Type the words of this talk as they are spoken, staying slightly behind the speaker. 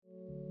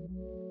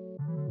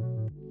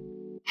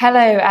Hello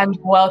and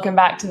welcome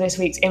back to this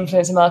week's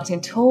Influencer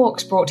Marketing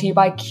Talks, brought to you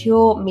by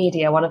Cure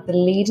Media, one of the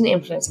leading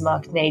influencer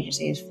marketing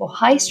agencies for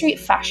high street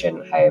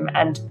fashion, home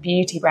and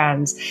beauty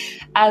brands.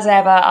 As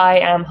ever, I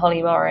am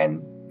Holly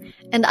Morin.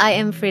 And I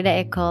am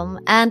Frida Ekholm.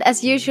 And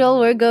as usual,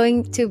 we're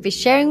going to be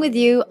sharing with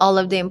you all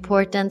of the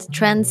important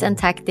trends and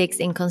tactics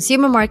in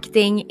consumer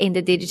marketing in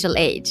the digital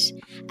age.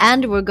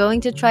 And we're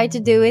going to try to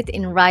do it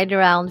in right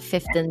around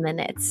 15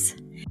 minutes.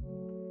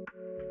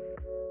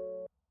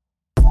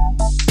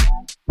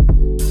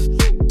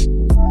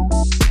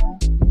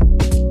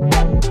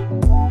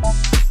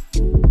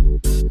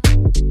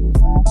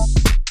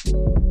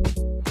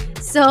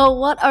 So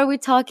what are we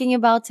talking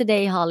about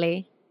today,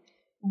 Holly?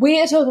 We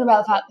are talking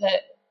about the fact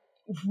that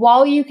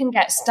while you can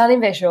get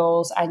stunning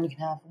visuals and you can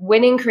have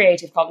winning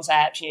creative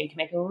concepts, you can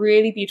make a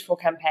really beautiful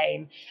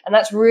campaign, and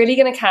that's really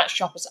going to catch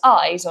shoppers'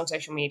 eyes on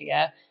social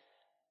media,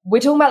 we're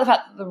talking about the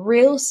fact that the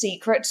real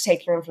secret to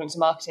taking your influencer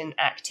marketing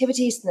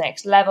activities to the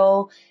next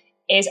level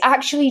is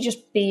actually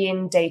just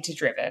being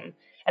data-driven.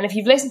 And if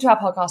you've listened to our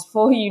podcast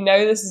before, you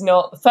know this is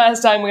not the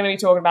first time we're going to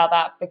be talking about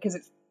that,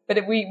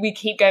 we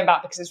keep going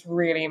back because it's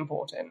really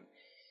important.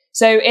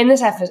 So in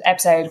this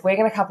episode, we're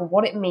going to cover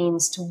what it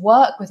means to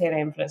work within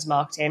influencer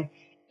marketing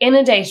in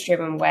a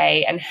data-driven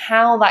way and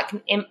how that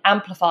can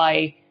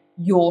amplify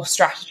your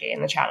strategy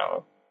in the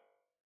channel.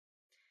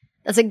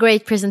 That's a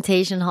great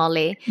presentation,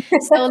 Holly.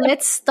 So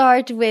let's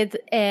start with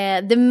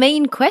the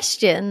main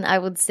question, I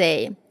would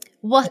say.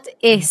 What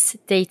is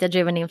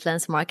data-driven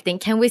influencer marketing?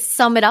 Can we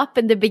sum it up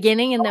in the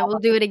beginning and then we'll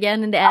do it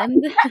again in the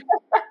end?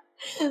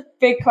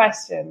 Big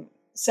question.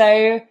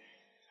 So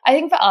I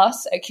think for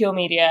us at Cure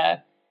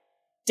Media,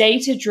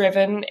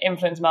 data-driven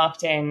influence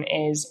marketing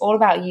is all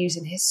about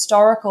using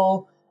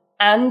historical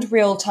and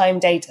real-time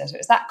data. So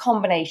it's that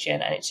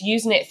combination, and it's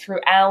using it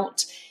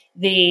throughout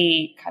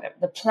the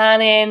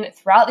planning,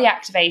 throughout the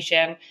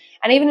activation,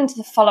 and even into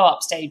the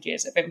follow-up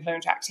stages of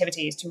influencer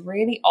activities to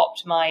really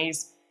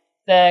optimize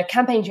the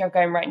campaigns you have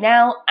going right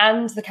now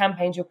and the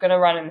campaigns you're going to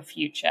run in the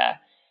future.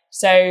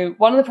 So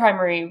one of the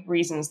primary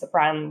reasons that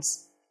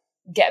brands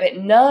get a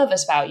bit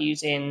nervous about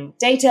using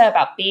data,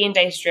 about being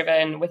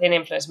data-driven within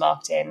influencer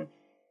marketing,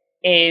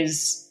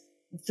 is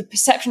the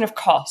perception of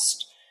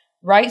cost,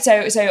 right?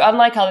 So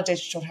unlike other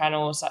digital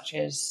channels such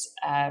as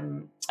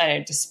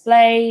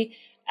display,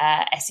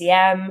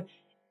 SEM,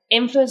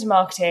 influencer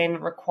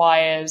marketing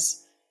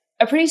requires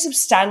a pretty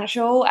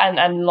substantial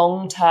and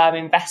long-term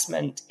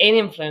investment in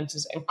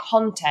influencers and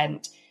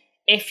content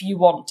if you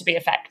want to be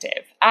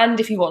effective and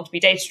if you want to be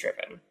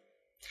data-driven.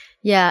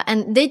 Yeah,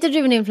 and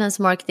data-driven influence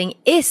marketing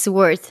is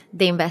worth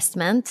the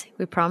investment,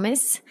 we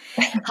promise.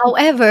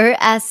 However,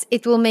 as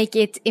it will make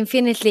it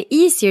infinitely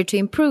easier to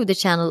improve the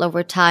channel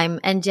over time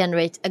and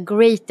generate a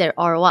greater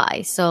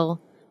ROI. So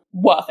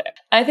worth it.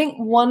 I think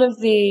one of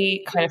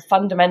the kind of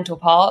fundamental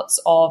parts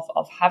of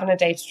having a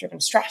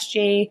data-driven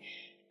strategy,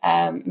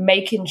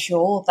 making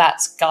sure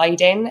that's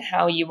guiding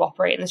how you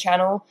operate in the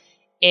channel,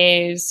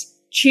 is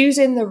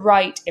choosing the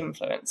right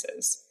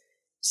influencers.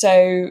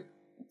 So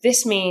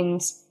this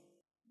means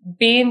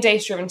being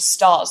data-driven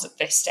starts at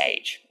this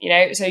stage,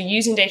 so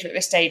using data at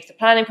this stage, the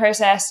planning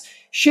process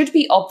should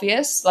be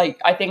obvious.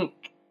 Like, I think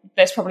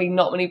there's probably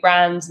not many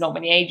brands, not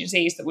many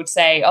agencies that would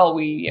say, oh,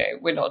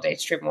 we're not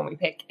data-driven when we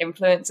pick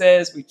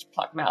influencers, we just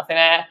pluck them out of thin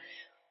air.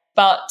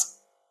 But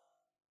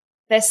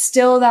there's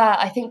still that,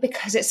 I think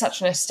because it's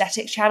such an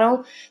aesthetic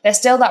channel, there's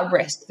still that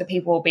risk that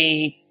people will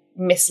be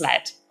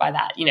misled by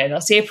that. They'll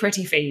see a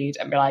pretty feed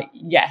and be like,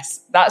 yes,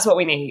 that's what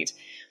we need.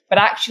 But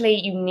actually,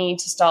 you need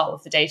to start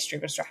with the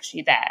data-driven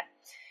strategy there.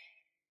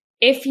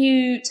 If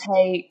you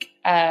take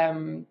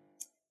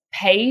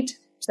paid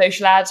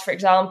social ads, for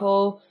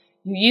example,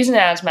 you use an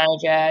ads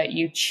manager,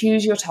 you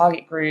choose your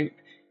target group,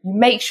 you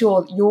make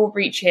sure that you're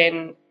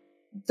reaching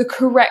the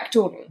correct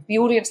audience, the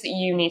audience that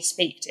you need to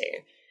speak to.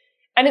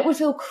 And it would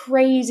feel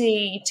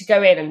crazy to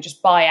go in and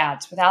just buy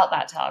ads without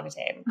that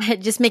targeting.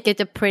 Just make it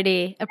a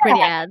pretty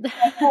ad.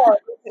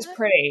 It's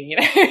pretty,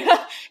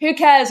 Who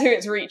cares who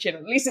it's reaching?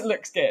 At least it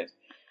looks good.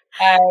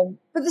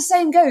 But the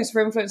same goes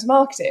for influencer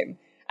marketing.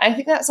 I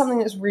think that's something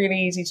that's really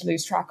easy to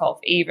lose track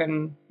of,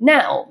 even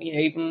now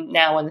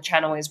when the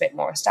channel is a bit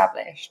more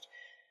established.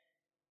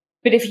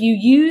 But if you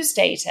use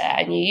data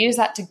and you use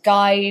that to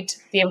guide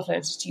the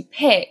influencers you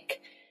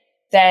pick,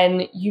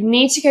 then you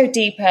need to go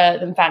deeper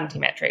than vanity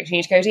metrics. You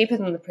need to go deeper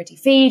than the pretty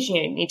feed.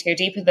 You need to go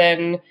deeper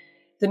than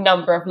the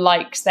number of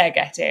likes they're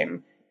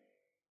getting.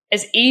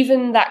 As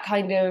even that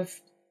kind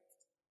of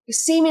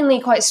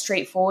seemingly quite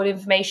straightforward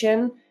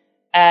information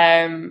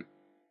can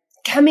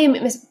be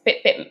a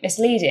bit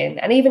misleading.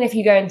 And even if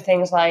you go into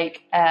things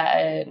like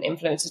an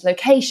influencer's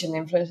location,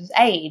 influencer's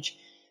age,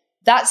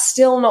 that's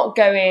still not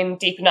going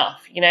deep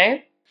enough,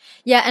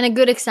 Yeah, and a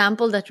good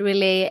example that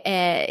really,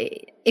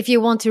 if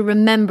you want to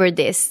remember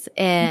this,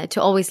 to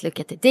always look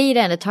at the data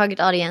and the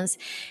target audience,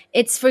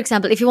 it's, for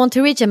example, if you want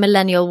to reach a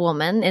millennial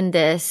woman in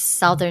the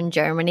southern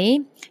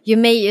Germany, you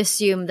may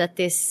assume that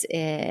this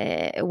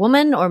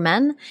woman or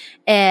man,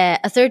 a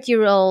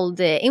 30-year-old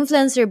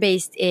influencer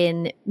based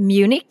in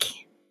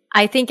Munich,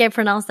 I think I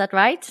pronounced that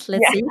right.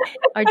 Let's Yeah. see,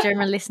 our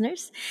German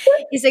listeners,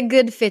 is a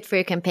good fit for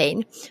your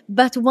campaign.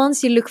 But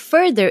once you look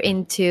further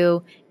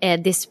into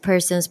this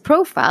person's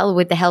profile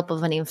with the help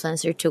of an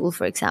influencer tool,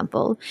 for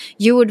example,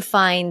 you would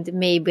find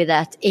maybe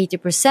that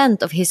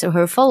 80% of his or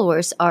her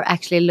followers are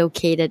actually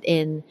located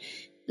in,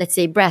 let's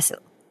say, Brazil.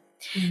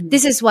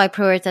 This is why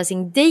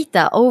prioritizing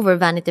data over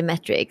vanity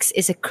metrics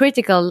is a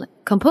critical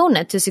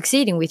component to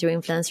succeeding with your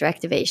influencer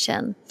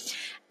activation.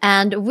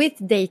 And with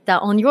data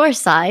on your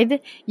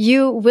side,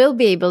 you will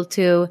be able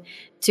to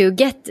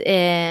get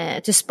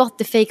to spot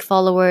the fake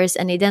followers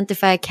and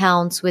identify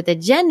accounts with a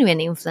genuine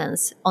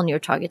influence on your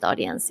target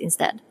audience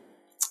instead.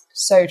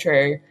 So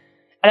true.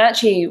 And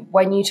actually,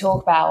 when you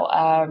talk about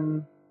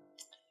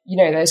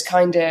those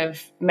kind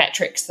of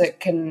metrics that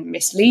can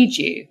mislead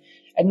you,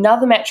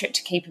 another metric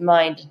to keep in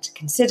mind and to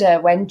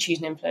consider when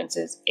choosing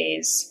influencers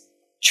is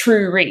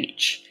true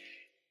reach.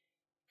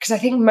 Because I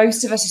think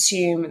most of us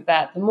assume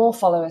that the more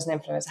followers an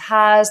influencer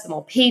has, the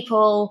more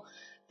people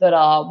that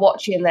are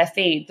watching their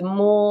feed,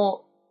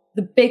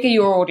 the bigger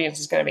your audience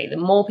is going to be, the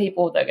more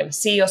people that are going to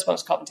see your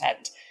sponsored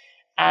content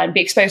and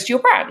be exposed to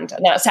your brand.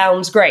 And that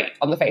sounds great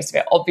on the face of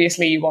it.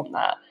 Obviously, you want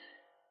that.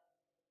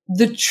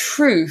 The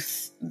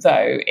truth,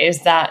 though,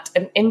 is that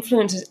an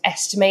influencer's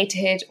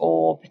estimated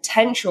or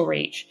potential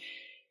reach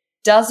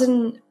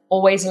doesn't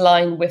always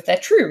align with their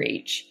true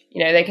reach.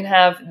 They can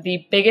have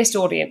the biggest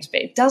audience,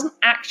 but it doesn't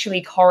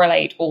actually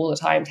correlate all the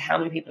time to how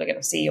many people are going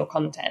to see your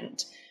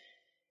content.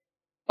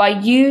 By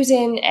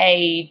using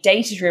a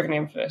data-driven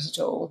influencer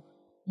tool,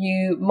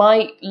 you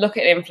might look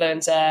at an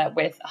influencer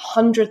with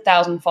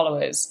 100,000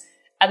 followers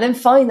and then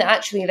find that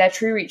actually their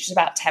true reach is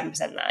about 10%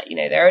 that.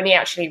 They're only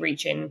actually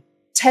reaching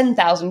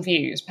 10,000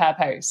 views per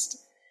post.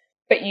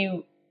 But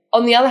you,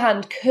 on the other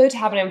hand, could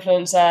have an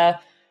influencer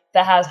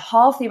that has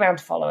half the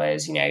amount of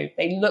followers.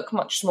 They look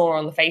much smaller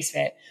on the face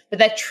of it, but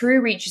their true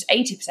reach is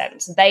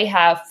 80%. So they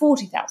have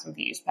 40,000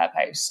 views per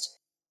post.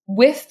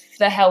 With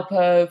the help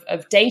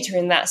of data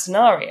in that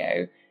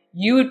scenario,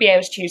 you would be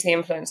able to choose the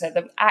influencer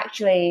that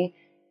actually,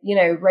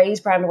 raise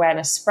brand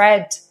awareness,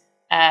 spread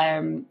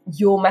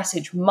your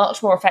message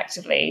much more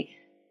effectively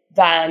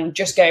than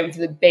just going for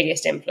the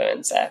biggest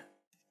influencer.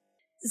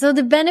 So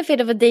the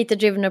benefit of a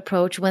data-driven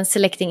approach when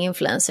selecting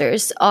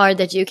influencers are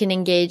that you can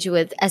engage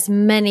with as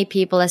many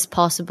people as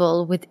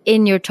possible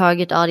within your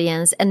target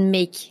audience and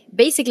make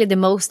basically the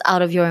most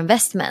out of your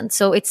investment.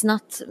 So it's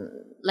not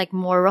like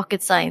more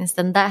rocket science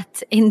than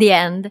that in the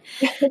end.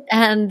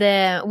 And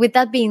with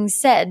that being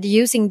said,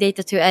 using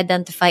data to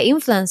identify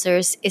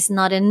influencers is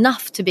not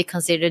enough to be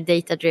considered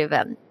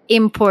data-driven.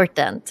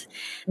 Important.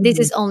 This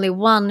is only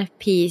one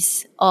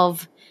piece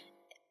of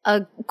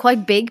a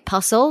quite big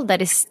puzzle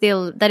that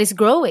is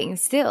growing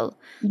still.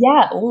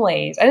 Yeah,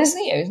 always. And it's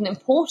an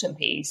important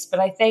piece,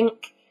 but I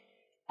think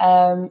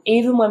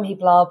even when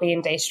people are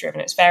being data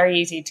driven, it's very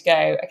easy to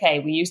go, okay,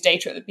 we use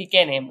data at the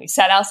beginning, we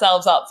set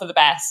ourselves up for the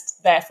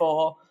best,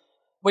 therefore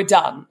we're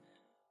done.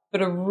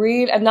 But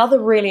another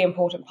really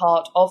important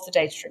part of the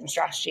data driven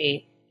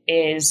strategy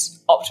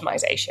is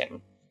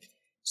optimization.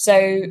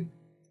 So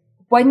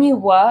when you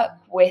work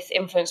with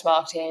influence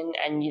marketing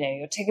and,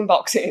 you're ticking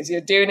boxes,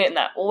 you're doing it in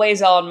that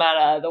always on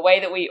manner, the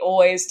way that we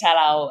always tell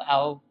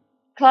our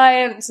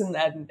clients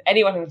and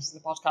anyone who listens to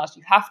the podcast,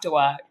 you have to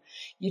work.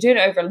 You're doing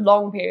it over a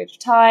long period of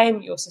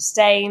time. You're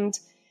sustained.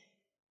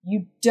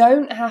 You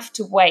don't have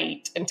to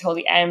wait until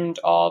the end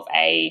of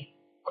a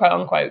quote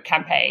unquote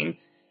campaign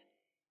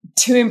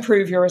to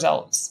improve your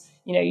results.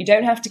 You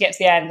don't have to get to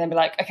the end and then be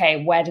like,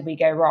 okay, where did we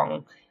go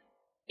wrong?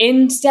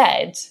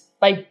 Instead,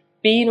 by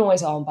being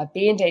always on, by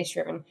being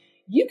data-driven,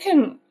 you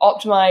can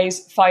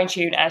optimize,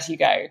 fine-tune as you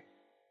go.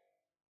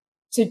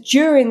 So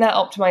during that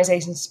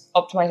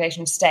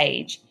optimization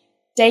stage,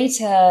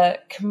 data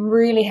can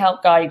really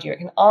help guide you. It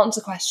can answer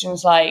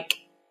questions like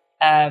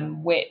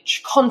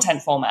which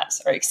content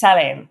formats are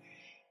excelling.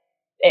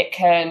 It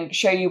can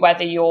show you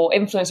whether your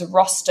influencer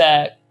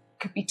roster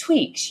could be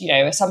tweaked.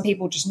 Are some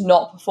people just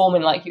not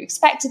performing like you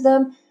expected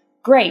them?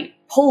 Great,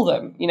 pull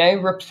them,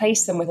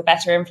 replace them with a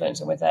better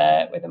influencer, with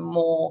a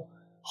more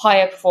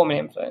higher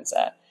performing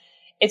influencer.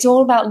 It's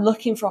all about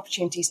looking for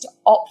opportunities to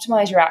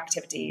optimize your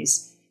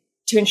activities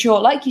to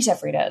ensure, like you said,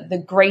 Frida, the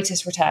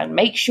greatest return.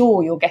 Make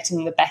sure you're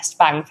getting the best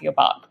bang for your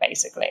buck,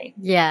 basically.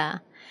 Yeah.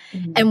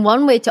 And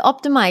one way to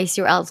optimize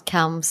your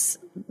outcomes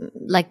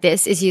like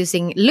this is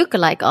using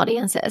lookalike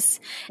audiences.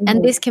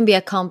 And this can be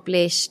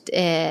accomplished,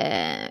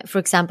 for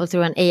example,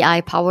 through an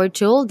AI-powered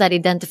tool that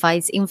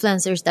identifies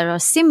influencers that are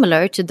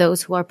similar to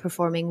those who are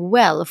performing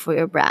well for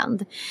your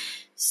brand.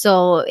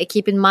 So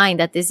keep in mind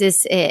that this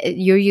is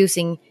you're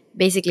using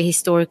basically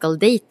historical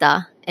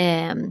data.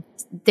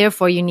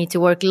 Therefore, you need to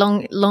work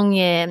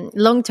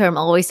long term,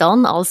 always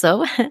on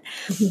also.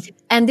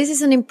 And this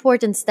is an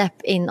important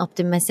step in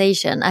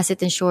optimization as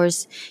it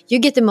ensures you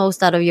get the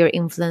most out of your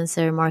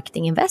influencer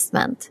marketing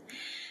investment.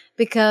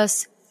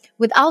 Because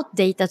without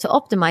data to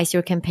optimize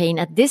your campaign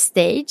at this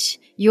stage,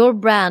 your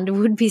brand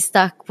would be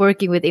stuck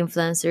working with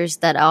influencers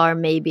that are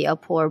maybe a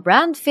poor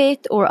brand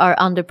fit or are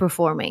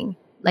underperforming,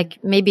 like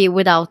maybe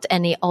without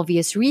any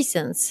obvious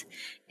reasons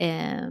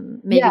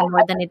maybe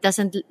more than it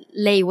doesn't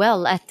lay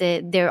well at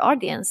their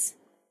audience.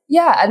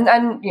 Yeah,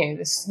 and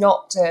this is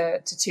not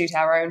to toot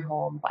our own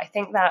horn, but I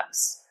think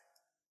that's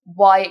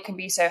why it can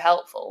be so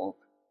helpful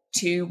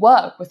to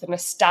work with an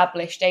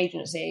established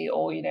agency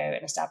or an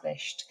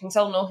established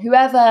consultant or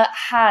whoever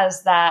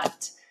has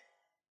that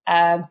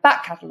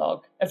back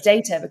catalogue of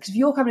data. Because if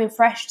you're coming in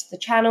fresh to the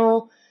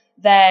channel,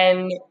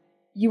 then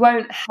you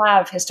won't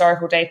have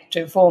historical data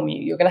to inform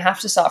you. You're going to have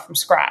to start from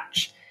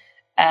scratch.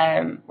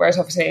 Whereas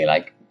obviously,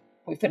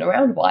 we've been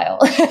around a while.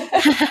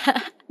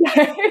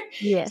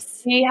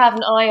 Yes. We have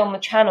an eye on the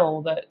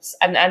channel that's,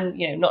 and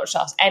not just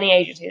us, any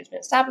agency that's been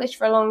established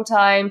for a long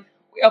time.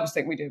 We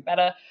obviously think we do it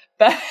better,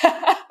 but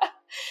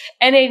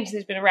any agency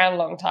that's been around a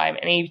long time,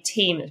 any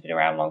team that's been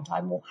around a long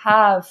time will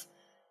have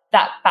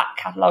that back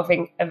catalogue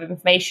of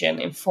information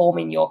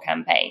informing your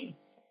campaign.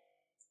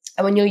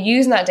 And when you're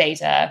using that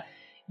data,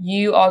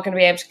 you are going to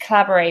be able to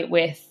collaborate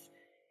with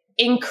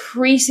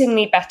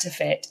increasingly better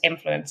fit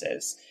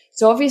influencers.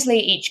 So obviously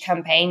each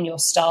campaign you are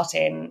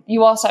starting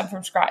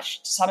from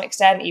scratch to some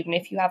extent, even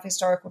if you have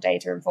historical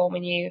data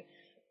informing you.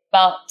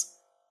 But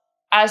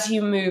as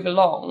you move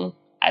along,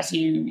 as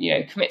you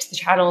commit to the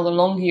channel, the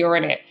longer you're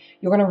in it,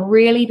 you're going to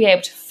really be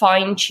able to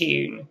fine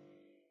tune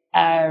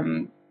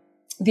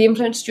the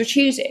influencers you're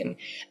choosing.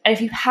 And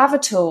if you have a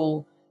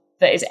tool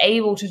that is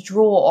able to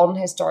draw on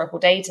historical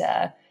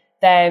data,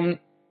 then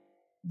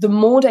the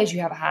more data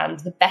you have at hand,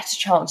 the better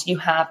chance you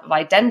have of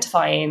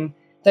identifying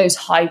those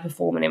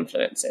high-performing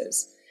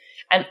influencers.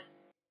 And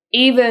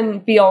even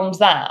beyond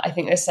that, I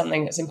think there's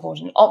something that's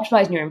important.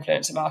 Optimizing your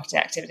influencer marketing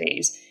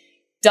activities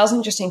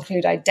doesn't just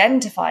include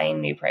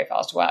identifying new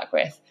profiles to work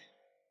with,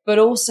 but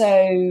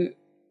also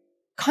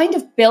kind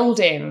of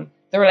building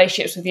the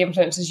relationships with the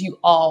influencers you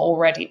are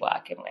already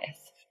working with.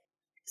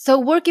 So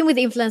working with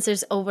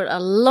influencers over a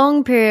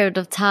long period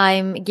of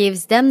time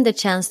gives them the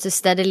chance to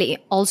steadily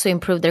also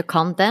improve their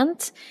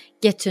content,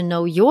 get to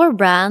know your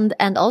brand,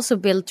 and also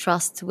build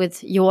trust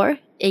with your,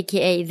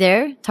 aka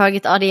their,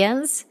 target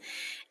audience.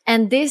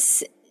 And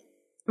this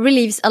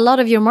relieves a lot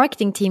of your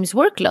marketing team's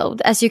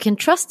workload, as you can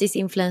trust these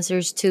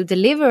influencers to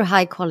deliver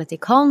high quality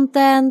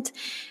content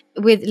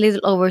with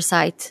little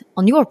oversight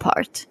on your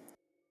part.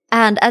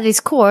 And at its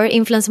core,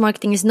 influence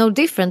marketing is no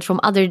different from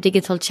other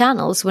digital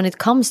channels when it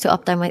comes to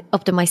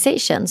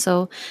optimization.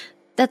 So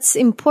that's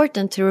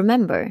important to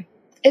remember.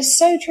 It's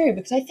so true,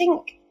 because I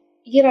think,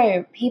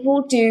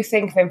 people do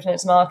think of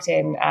influence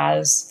marketing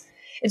as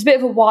it's a bit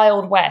of a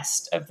wild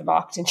west of the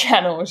marketing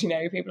channels.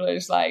 People are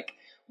just like,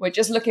 we're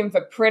just looking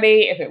for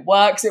pretty. If it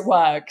works, it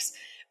works.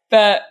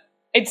 But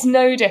it's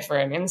no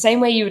different. In the same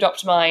way you would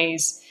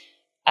optimize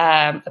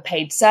a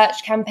paid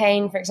search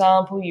campaign, for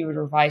example, you would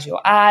revise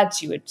your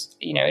ads, you would,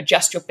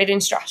 adjust your bidding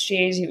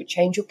strategies, you would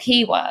change your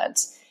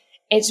keywords.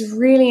 It's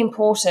really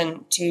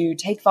important to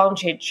take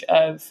advantage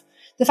of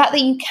the fact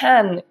that you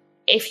can,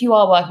 if you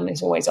are working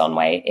this always on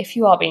way, if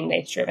you are being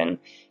data driven,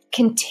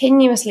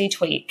 continuously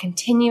tweak,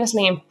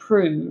 continuously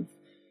improve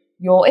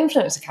your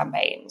influencer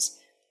campaigns.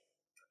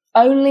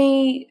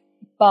 Only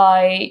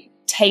by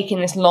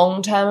taking this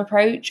long-term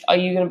approach are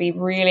you going to be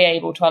really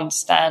able to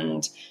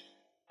understand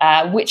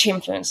which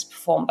influencers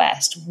perform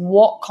best,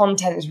 what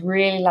content is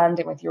really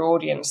landing with your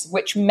audience,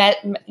 which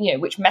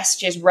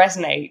messages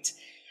resonate,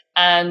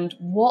 and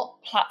what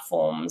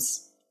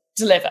platforms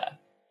deliver.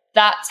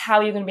 That's how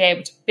you're going to be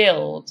able to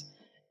build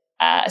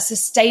a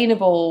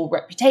sustainable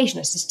reputation,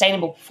 a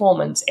sustainable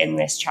performance in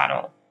this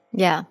channel.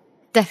 Yeah,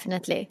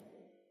 definitely.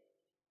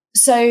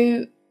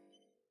 So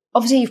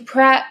obviously you've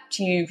prepped,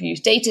 you've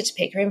used data to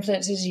pick your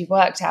influencers, you've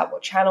worked out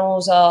what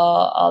channels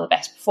are the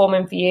best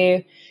performing for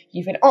you.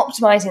 You've been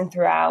optimizing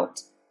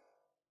throughout.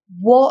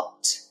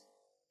 What,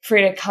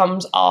 Frida,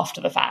 comes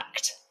after the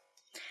fact?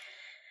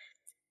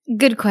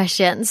 Good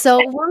question. So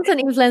once an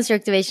influencer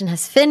activation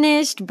has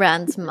finished,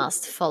 brands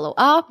must follow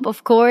up,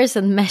 of course,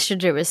 and measure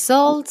the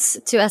results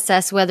to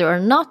assess whether or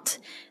not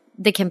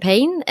the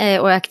campaign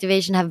or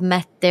activation have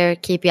met their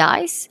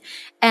KPIs,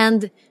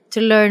 and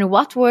to learn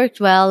what worked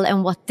well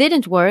and what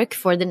didn't work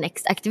for the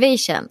next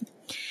activation.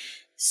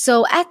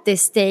 So at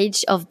this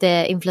stage of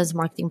the influence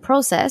marketing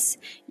process,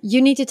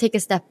 you need to take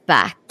a step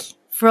back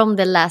from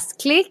the last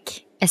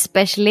click,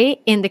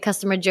 especially in the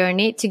customer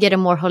journey, to get a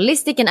more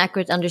holistic and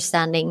accurate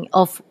understanding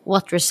of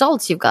what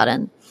results you've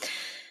gotten.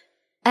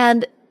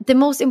 And the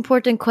most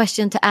important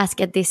question to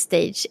ask at this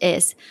stage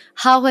is,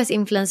 how has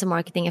influencer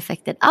marketing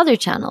affected other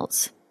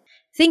channels?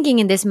 Thinking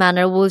in this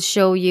manner will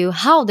show you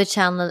how the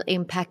channel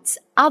impacts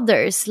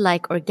others,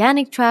 like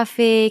organic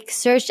traffic,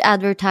 search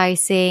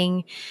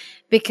advertising,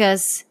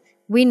 because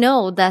we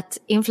know that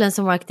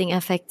influencer marketing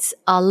affects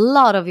a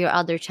lot of your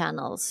other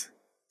channels.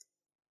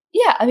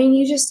 Yeah, I mean,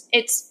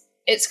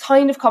 it's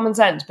kind of common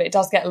sense, but it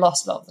does get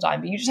lost a lot of the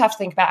time. But you just have to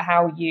think about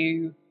how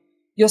you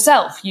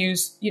yourself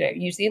use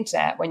the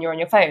internet when you're on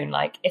your phone.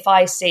 Like, if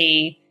I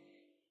see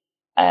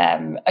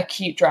a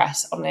cute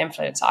dress on an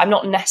influencer, I'm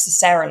not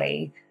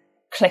necessarily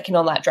clicking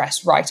on that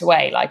dress right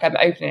away. Like, I'm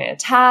opening a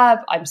tab,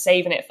 I'm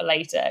saving it for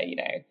later.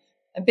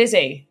 I'm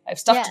busy, I have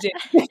stuff to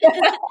do.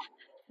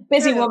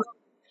 Busy woman.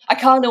 I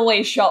can't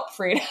always shop,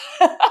 Frida.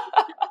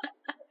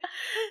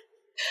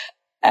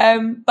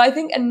 But I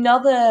think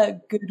another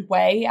good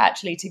way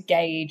actually to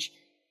gauge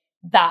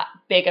that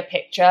bigger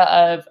picture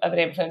of an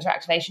influencer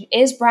activation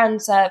is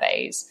brand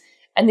surveys.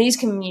 And these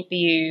can be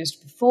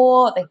used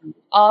before, they can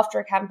be after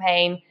a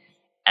campaign.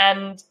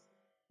 And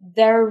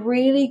they're a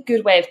really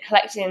good way of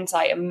collecting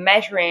insight and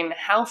measuring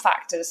how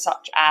factors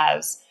such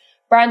as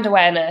brand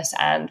awareness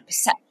and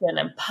perception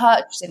and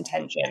purchase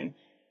intention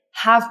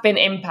have been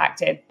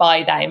impacted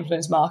by that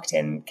influence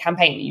marketing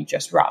campaign that you've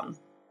just run.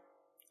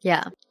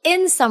 Yeah.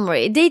 In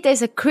summary, data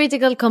is a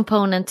critical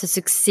component to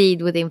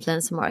succeed with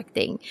influencer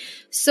marketing.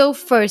 So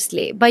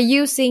firstly, by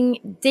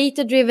using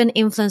data-driven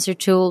influencer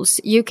tools,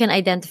 you can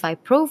identify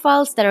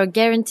profiles that are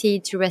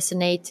guaranteed to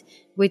resonate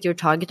with your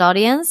target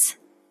audience.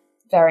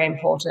 Very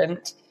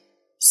important.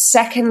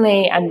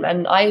 Secondly,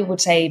 and I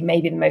would say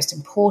maybe the most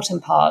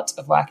important part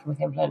of working with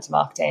influencer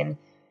marketing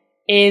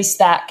is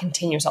that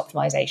continuous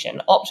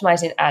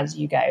optimizing as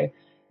you go.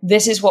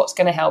 This is what's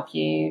going to help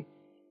you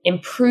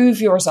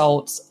improve your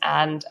results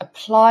and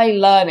apply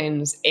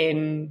learnings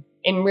in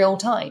real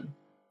time.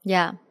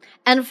 Yeah.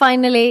 And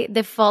finally,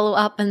 the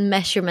follow-up and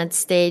measurement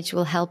stage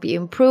will help you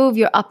improve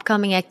your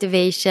upcoming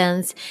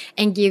activations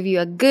and give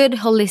you a good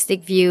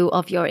holistic view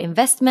of your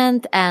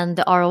investment and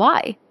the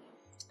ROI.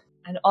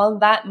 And on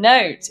that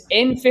note,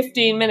 in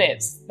 15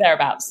 minutes,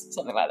 thereabouts,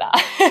 something like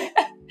that.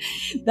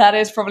 That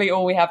is probably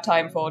all we have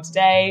time for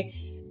today.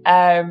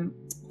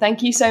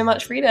 Thank you so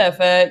much, Frida,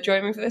 for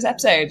joining me for this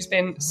episode. It's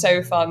been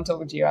so fun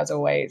talking to you as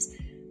always.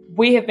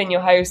 We have been your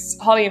hosts,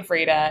 Holly and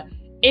Frida.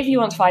 If you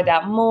want to find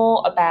out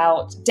more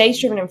about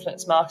data-driven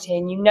influence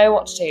marketing, you know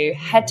what to do.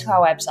 Head to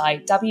our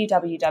website,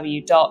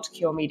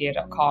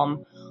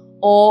 www.curemedia.com,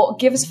 or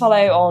give us a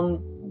follow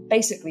on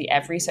basically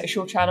every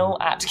social channel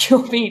at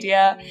Cure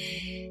Media.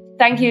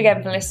 Thank you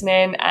again for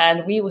listening,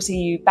 and we will see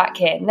you back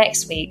here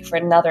next week for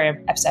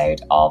another episode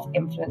of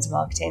Influencer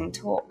Marketing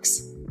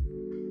Talks.